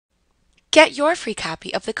Get your free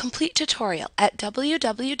copy of the complete tutorial at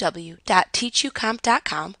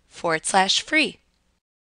www.teachucomp.com/free.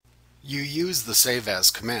 You use the Save As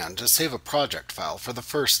command to save a project file for the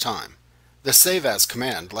first time. The Save As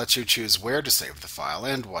command lets you choose where to save the file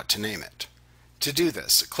and what to name it. To do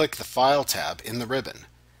this, click the File tab in the ribbon.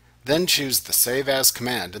 Then choose the Save As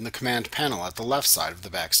command in the command panel at the left side of the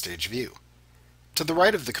Backstage view. To the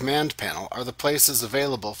right of the command panel are the places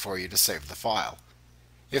available for you to save the file.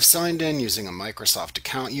 If signed in using a Microsoft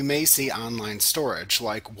account, you may see online storage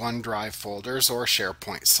like OneDrive folders or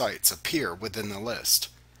SharePoint sites appear within the list.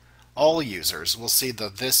 All users will see the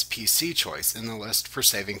This PC choice in the list for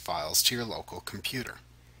saving files to your local computer.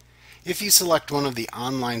 If you select one of the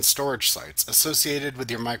online storage sites associated with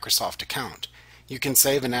your Microsoft account, you can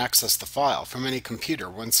save and access the file from any computer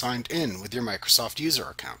when signed in with your Microsoft user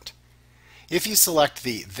account. If you select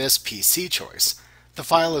the This PC choice, the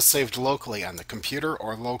file is saved locally on the computer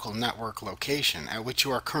or local network location at which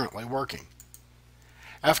you are currently working.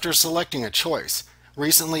 After selecting a choice,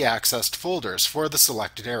 recently accessed folders for the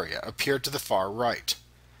selected area appear to the far right.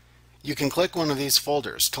 You can click one of these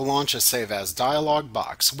folders to launch a Save As dialog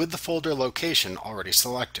box with the folder location already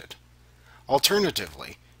selected.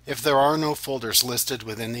 Alternatively, if there are no folders listed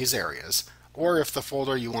within these areas, or if the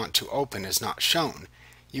folder you want to open is not shown,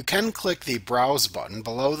 you can click the Browse button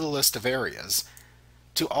below the list of areas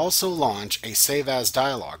to also launch a Save As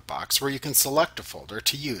dialog box where you can select a folder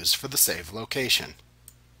to use for the save location.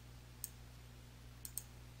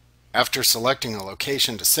 After selecting a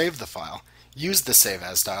location to save the file, use the Save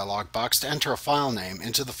As dialog box to enter a file name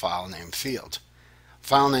into the file name field.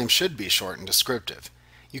 File name should be short and descriptive.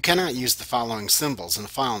 You cannot use the following symbols in a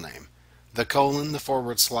file name: the colon, the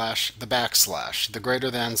forward slash, the backslash, the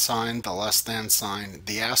greater than sign, the less than sign,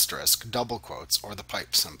 the asterisk, double quotes, or the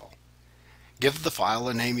pipe symbol. Give the file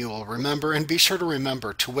a name you will remember, and be sure to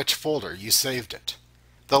remember to which folder you saved it.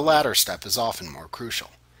 The latter step is often more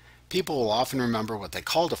crucial. People will often remember what they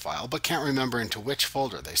called a file, but can't remember into which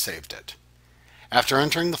folder they saved it. After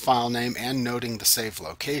entering the file name and noting the save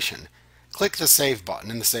location, click the Save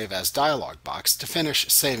button in the Save As dialog box to finish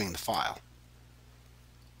saving the file.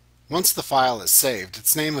 Once the file is saved,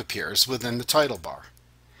 its name appears within the title bar.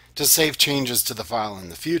 To save changes to the file in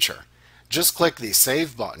the future, just click the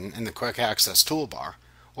Save button in the Quick Access toolbar,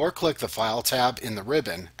 or click the File tab in the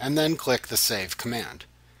ribbon and then click the Save command.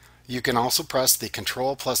 You can also press the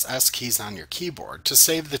Ctrl+S keys on your keyboard to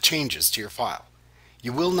save the changes to your file.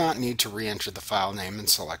 You will not need to re-enter the file name and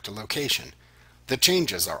select a location. The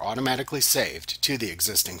changes are automatically saved to the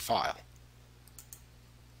existing file.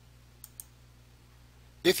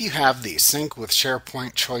 If you have the Sync with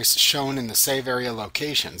SharePoint choice shown in the Save area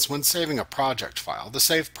locations when saving a project file, the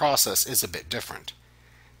save process is a bit different.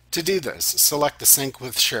 To do this, select the Sync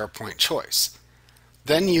with SharePoint choice.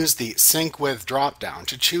 Then use the Sync With drop-down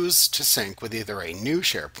to choose to sync with either a new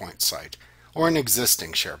SharePoint site or an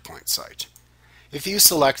existing SharePoint site. If you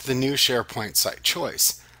select the new SharePoint site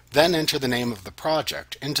choice, then enter the name of the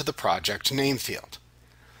project into the project name field.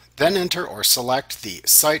 Then enter or select the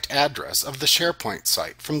site address of the SharePoint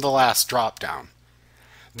site from the last drop-down.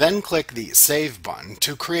 Then click the Save button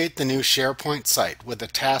to create the new SharePoint site with the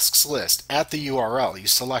tasks list at the URL you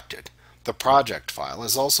selected. The project file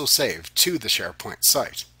is also saved to the SharePoint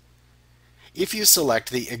site. If you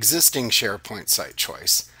select the existing SharePoint site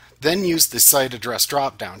choice, then use the Site Address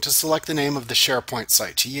drop-down to select the name of the SharePoint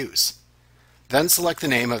site to use. Then select the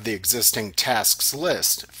name of the existing tasks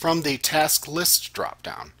list from the Task List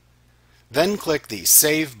drop-down. Then click the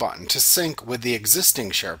Save button to sync with the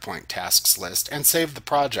existing SharePoint tasks list and save the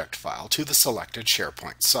project file to the selected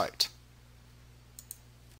SharePoint site.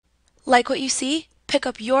 Like what you see? Pick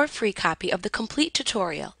up your free copy of the complete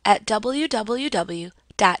tutorial at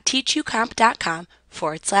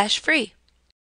www.teachucomp.com/free.